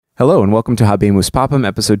Hello and welcome to Habemus Papam,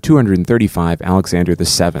 episode 235, Alexander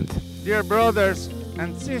VII. Dear brothers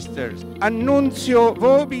and sisters, Annuncio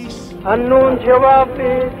vobis, Annuncio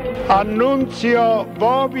vobis, Annuncio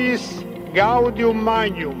vobis, Gaudium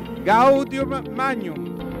Magnum, Gaudium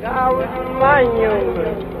Magnum, Gaudium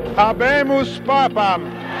Magnum, Habemus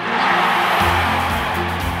Papam.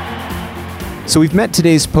 So we've met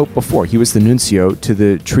today's Pope before. He was the nuncio to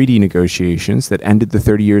the treaty negotiations that ended the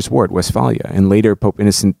 30 Years' War at Westphalia, and later Pope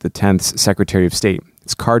Innocent X's Secretary of State.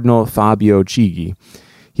 It's Cardinal Fabio Chigi.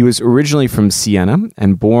 He was originally from Siena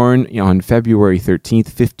and born on February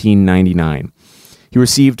 13th, 1599. He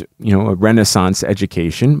received, a Renaissance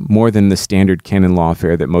education, more than the standard canon law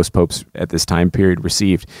fare that most popes at this time period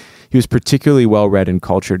received. He was particularly well-read and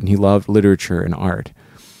cultured, and he loved literature and art.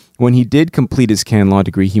 When he did complete his canon law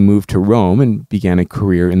degree, he moved to Rome and began a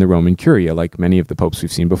career in the Roman Curia, like many of the popes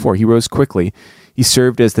we've seen before. He rose quickly. He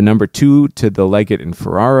served as the number 2 to the legate in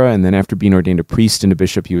Ferrara, and then after being ordained a priest and a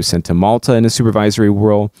bishop, he was sent to Malta in a supervisory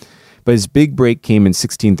role. But his big break came in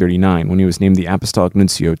 1639, when he was named the Apostolic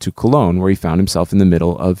Nuncio to Cologne, where he found himself in the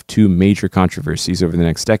middle of 2 major controversies over the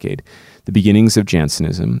next decade, the beginnings of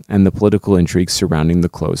Jansenism and the political intrigues surrounding the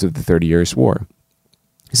close of the 30 Years' War.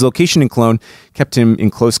 His location in Cologne kept him in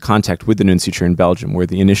close contact with the nunciature in Belgium, where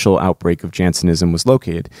the initial outbreak of Jansenism was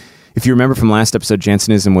located. If you remember from last episode,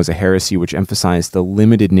 Jansenism was a heresy which emphasized the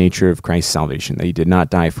limited nature of Christ's salvation, that he did not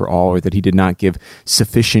die for all, or that he did not give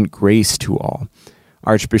sufficient grace to all.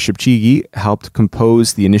 Archbishop Chigi helped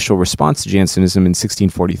compose the initial response to Jansenism in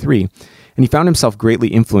 1643, and he found himself greatly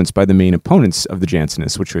influenced by the main opponents of the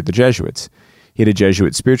Jansenists, which were the Jesuits. He had a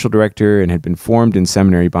Jesuit spiritual director and had been formed in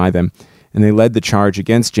seminary by them, and they led the charge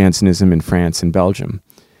against Jansenism in France and Belgium.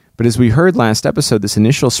 But as we heard last episode, this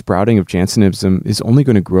initial sprouting of Jansenism is only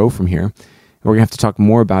going to grow from here, and we're going to have to talk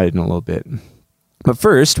more about it in a little bit. But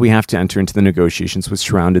first, we have to enter into the negotiations which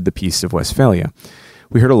surrounded the Peace of Westphalia.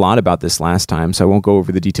 We heard a lot about this last time, so I won't go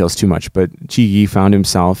over the details too much, but Chigi found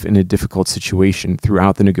himself in a difficult situation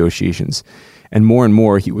throughout the negotiations, and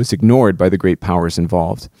more he was ignored by the great powers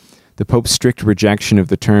involved. The Pope's strict rejection of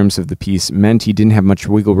the terms of the peace meant he didn't have much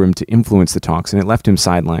wiggle room to influence the talks, and it left him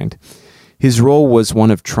sidelined. His role was one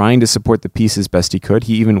of trying to support the peace as best he could.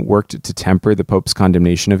 He even worked to temper the Pope's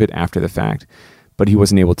condemnation of it after the fact, but he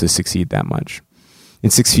wasn't able to succeed that much. In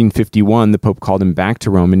 1651, the Pope called him back to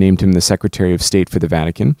Rome and named him the Secretary of State for the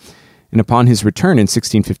Vatican, and upon his return in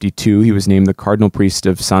 1652, he was named the Cardinal Priest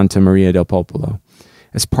of Santa Maria del Popolo.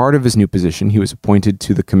 As part of his new position, he was appointed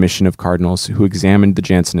to the Commission of Cardinals who examined the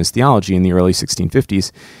Jansenist theology in the early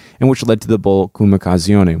 1650s, and which led to the bull Cum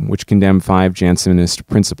Occasione, which condemned 5 Jansenist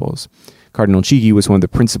principles. Cardinal Chigi was one of the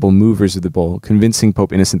principal movers of the bull, convincing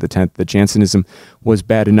Pope Innocent X that Jansenism was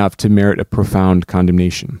bad enough to merit a profound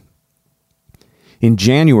condemnation. In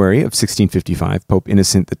January of 1655, Pope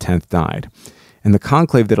Innocent X died, and the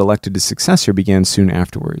conclave that elected his successor began soon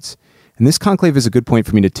afterwards. And this conclave is a good point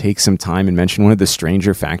for me to take some time and mention one of the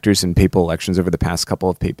stranger factors in papal elections over the past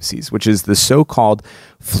couple of papacies, which is the so-called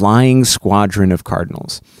flying squadron of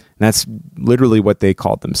cardinals. And that's literally what they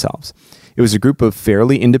called themselves. It was a group of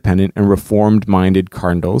fairly independent and reformed-minded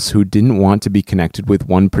cardinals who didn't want to be connected with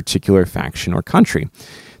one particular faction or country.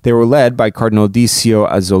 They were led by Cardinal Decio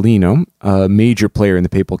Azzolino, a major player in the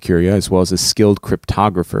papal curia, as well as a skilled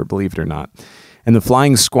cryptographer, believe it or not. And the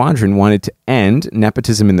flying squadron wanted to end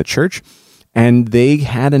nepotism in the church, and they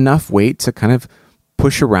had enough weight to kind of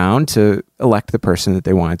push around to elect the person that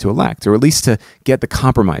they wanted to elect, or at least to get the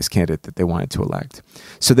compromise candidate that they wanted to elect.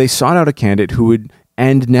 So they sought out a candidate who would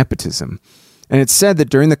end nepotism. And it's said that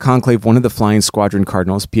during the conclave, one of the flying squadron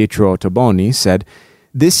cardinals, Pietro Ottoboni, said,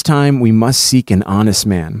 "This time we must seek an honest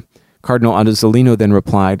man." Cardinal Azzolino then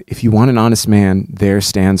replied, "If you want an honest man, there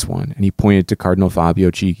stands one," and he pointed to Cardinal Fabio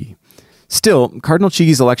Chigi. Still, Cardinal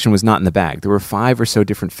Chigi's election was not in the bag. There were 5 or so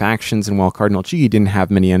different factions, and while Cardinal Chigi didn't have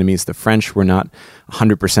many enemies, the French were not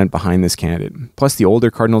 100% behind this candidate. Plus, the older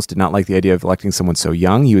cardinals did not like the idea of electing someone so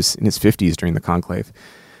young. He was in his 50s during the conclave.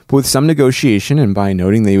 But with some negotiation, and by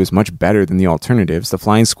noting that he was much better than the alternatives, the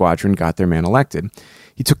flying squadron got their man elected.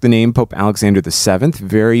 He took the name Pope Alexander VII,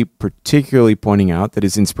 very particularly pointing out that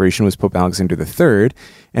his inspiration was Pope Alexander III,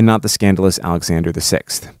 and not the scandalous Alexander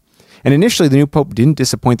VI. And initially, the new pope didn't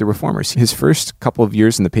disappoint the reformers. His first couple of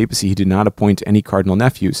years in the papacy, he did not appoint any cardinal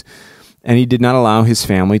nephews, and he did not allow his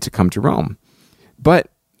family to come to Rome. But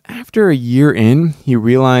after a year in, he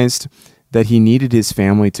realized that he needed his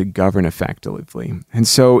family to govern effectively. And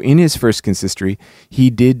so in his first consistory, he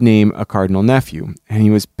did name a cardinal nephew, and he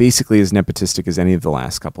was basically as nepotistic as any of the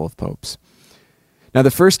last couple of popes. Now, the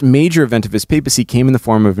first major event of his papacy came in the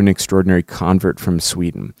form of an extraordinary convert from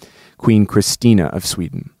Sweden, Queen Christina of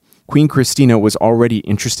Sweden. Queen Christina was already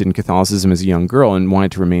interested in Catholicism as a young girl and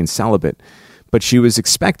wanted to remain celibate, but she was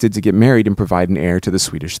expected to get married and provide an heir to the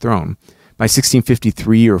Swedish throne. By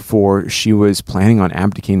 1653 or 4, she was planning on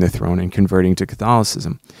abdicating the throne and converting to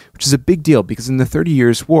Catholicism, which is a big deal because in the 30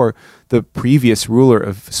 Years' War, the previous ruler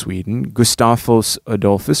of Sweden, Gustavus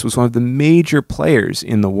Adolphus, was one of the major players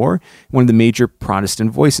in the war, one of the major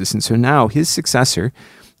Protestant voices. And so now his successor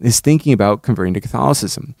is thinking about converting to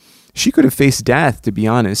Catholicism. She could have faced death, to be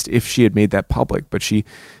honest, if she had made that public, but she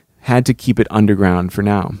had to keep it underground for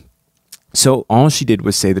now. So all she did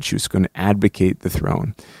was say that she was going to advocate the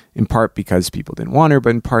throne, in part because people didn't want her,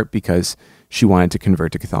 but in part because she wanted to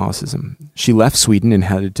convert to Catholicism. She left Sweden and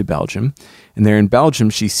headed to Belgium, and there in Belgium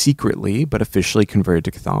she secretly but officially converted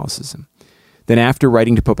to Catholicism. Then after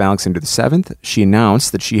writing to Pope Alexander VII, she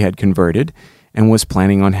announced that she had converted and was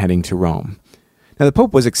planning on heading to Rome. Now, the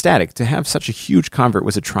Pope was ecstatic. To have such a huge convert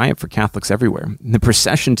was a triumph for Catholics everywhere. The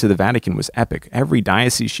procession to the Vatican was epic. Every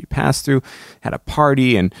diocese she passed through had a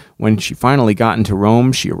party, and when she finally got into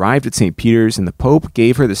Rome, she arrived at St. Peter's, and the Pope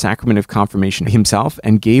gave her the sacrament of confirmation himself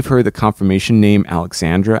and gave her the confirmation name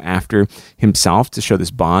Alexandra after himself to show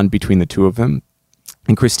this bond between the two of them.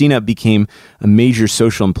 And Christina became a major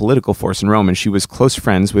social and political force in Rome, and she was close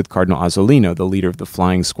friends with Cardinal Azzolino, the leader of the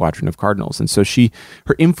Flying Squadron of Cardinals. And so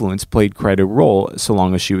her influence played quite a role so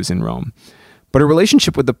long as she was in Rome. But her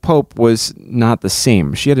relationship with the Pope was not the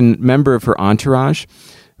same. She had a member of her entourage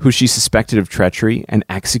who she suspected of treachery and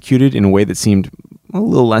executed in a way that seemed a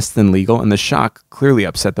little less than legal, and the shock clearly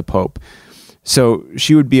upset the Pope. So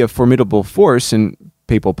she would be a formidable force in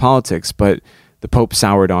papal politics, but the Pope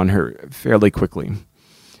soured on her fairly quickly.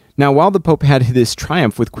 Now, while the Pope had this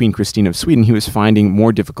triumph with Queen Christina of Sweden, he was finding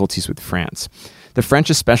more difficulties with France. The French,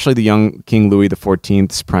 especially the young King Louis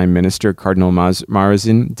XIV's prime minister, Cardinal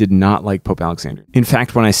Mazarin, did not like Pope Alexander. In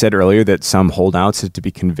fact, when I said earlier that some holdouts had to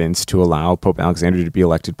be convinced to allow Pope Alexander to be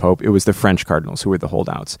elected Pope, it was the French cardinals who were the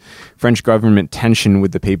holdouts. French government tension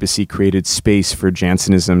with the papacy created space for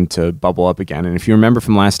Jansenism to bubble up again. And if you remember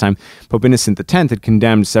from last time, Pope Innocent X had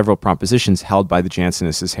condemned several propositions held by the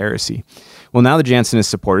Jansenists as heresy. Well, now the Jansenist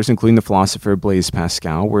supporters, including the philosopher Blaise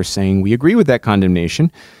Pascal, were saying, we agree with that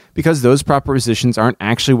condemnation because those propositions aren't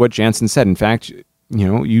actually what Jansen said. In fact,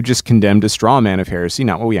 you just condemned a straw man of heresy,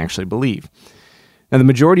 not what we actually believe. Now, the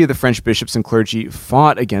majority of the French bishops and clergy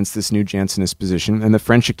fought against this new Jansenist position, and the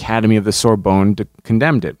French Academy of the Sorbonne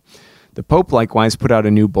condemned it. The Pope likewise put out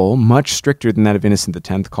a new bull, much stricter than that of Innocent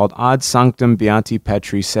X, called Ad Sanctum Beati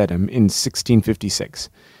Petri Sedem in 1656.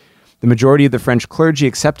 The majority of the French clergy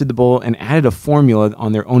accepted the bull and added a formula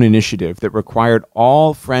on their own initiative that required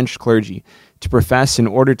all French clergy to profess in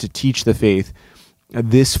order to teach the faith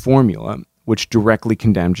this formula, which directly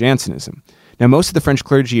condemned Jansenism. Now, most of the French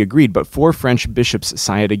clergy agreed, but 4 French bishops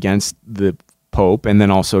sided against the Pope and then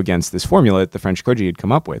also against this formula that the French clergy had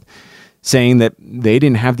come up with, saying that they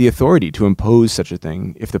didn't have the authority to impose such a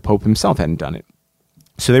thing if the Pope himself hadn't done it.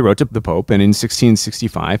 So they wrote to the Pope, and in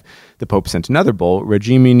 1665, the Pope sent another bull,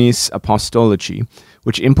 Regiminis Apostolici,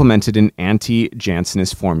 which implemented an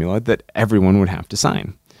anti-Jansenist formula that everyone would have to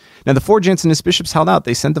sign. Now, the 4 Jansenist bishops held out.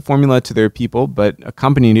 They sent the formula to their people, but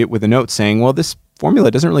accompanied it with a note saying, well, this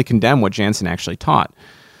formula doesn't really condemn what Jansen actually taught.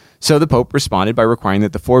 So the Pope responded by requiring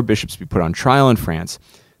that the 4 bishops be put on trial in France,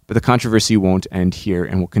 but the controversy won't end here,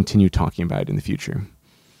 and we'll continue talking about it in the future.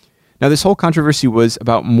 Now, this whole controversy was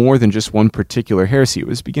about more than just one particular heresy. It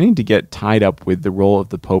was beginning to get tied up with the role of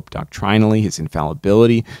the Pope doctrinally, his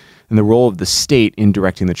infallibility, and the role of the state in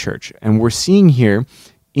directing the church. And we're seeing here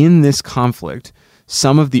in this conflict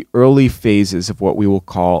some of the early phases of what we will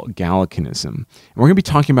call Gallicanism. And we're going to be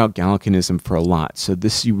talking about Gallicanism for a lot, so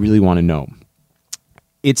this you really want to know.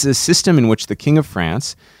 It's a system in which the King of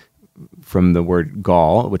France, from the word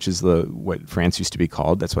Gaul, which is what France used to be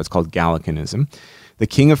called, that's why it's called Gallicanism, the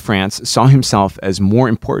King of France saw himself as more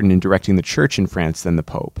important in directing the church in France than the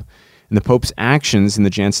Pope. And the Pope's actions in the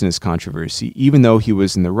Jansenist controversy, even though he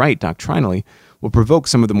was in the right doctrinally, will provoke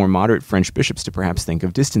some of the more moderate French bishops to perhaps think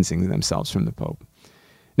of distancing themselves from the Pope.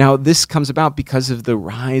 Now, this comes about because of the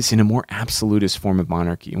rise in a more absolutist form of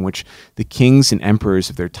monarchy in which the kings and emperors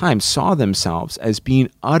of their time saw themselves as being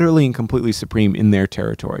utterly and completely supreme in their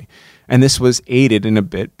territory. And this was aided in a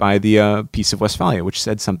bit by the Peace of Westphalia, which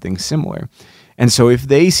said something similar. And so if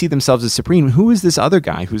they see themselves as supreme, who is this other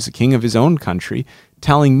guy who's the king of his own country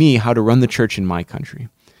telling me how to run the church in my country?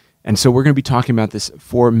 And so we're going to be talking about this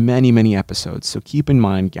for many, many episodes. So keep in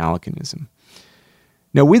mind Gallicanism.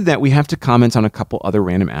 Now, with that, we have to comment on a couple other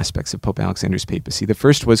random aspects of Pope Alexander's papacy. The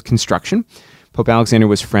first was construction. Pope Alexander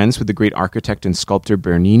was friends with the great architect and sculptor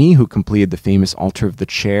Bernini, who completed the famous altar of the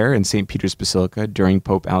chair in St. Peter's Basilica during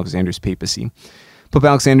Pope Alexander's papacy. Pope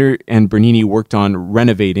Alexander and Bernini worked on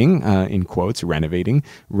renovating, in quotes, renovating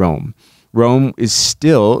Rome. Rome is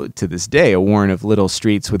still, to this day, a warren of little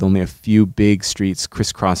streets with only a few big streets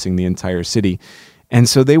crisscrossing the entire city. And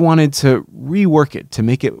so they wanted to rework it to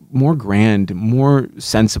make it more grand, more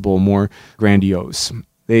sensible, more grandiose.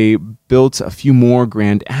 They built a few more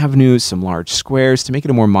grand avenues, some large squares to make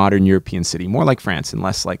it a more modern European city, more like France and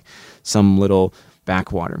less like some little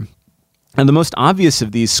backwater. And the most obvious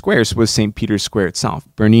of these squares was St. Peter's Square itself.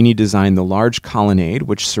 Bernini designed the large colonnade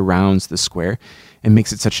which surrounds the square and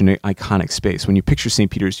makes it such an iconic space. When you picture St.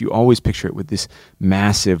 Peter's, you always picture it with this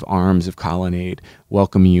massive arms of colonnade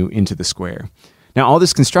welcoming you into the square. Now, all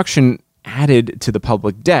this construction added to the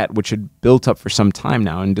public debt, which had built up for some time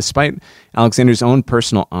now. And despite Alexander's own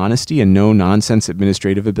personal honesty and no-nonsense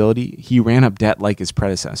administrative ability, he ran up debt like his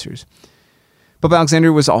predecessors. Pope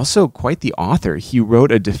Alexander was also quite the author. He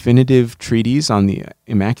wrote a definitive treatise on the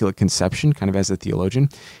Immaculate Conception, kind of as a theologian.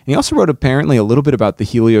 And he also wrote apparently a little bit about the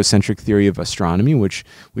heliocentric theory of astronomy, which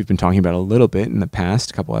we've been talking about a little bit in the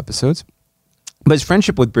past couple episodes. But his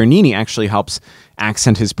friendship with Bernini actually helps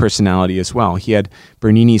accent his personality as well. He had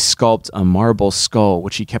Bernini sculpt a marble skull,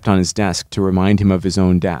 which he kept on his desk to remind him of his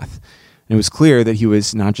own death. And it was clear that he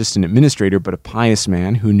was not just an administrator, but a pious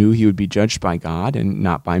man who knew he would be judged by God and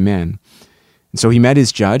not by men. And so he met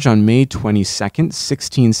his judge on May 22nd,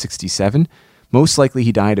 1667. Most likely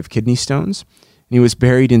he died of kidney stones. And he was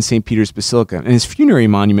buried in St. Peter's Basilica. And his funerary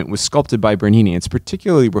monument was sculpted by Bernini. It's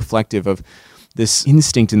particularly reflective of this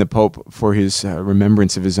instinct in the Pope for his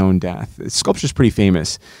remembrance of his own death. The sculpture is pretty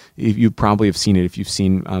famous. You probably have seen it if you've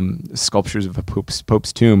seen sculptures of a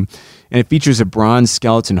Pope's tomb. And it features a bronze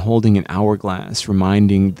skeleton holding an hourglass,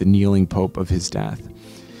 reminding the kneeling Pope of his death.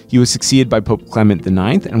 He was succeeded by Pope Clement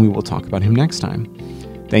IX, and we will talk about him next time.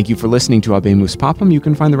 Thank you for listening to Habemus Papam. You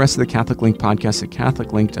can find the rest of the Catholic Link podcast at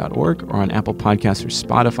catholiclink.org or on Apple Podcasts or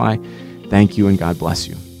Spotify. Thank you, and God bless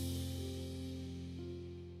you.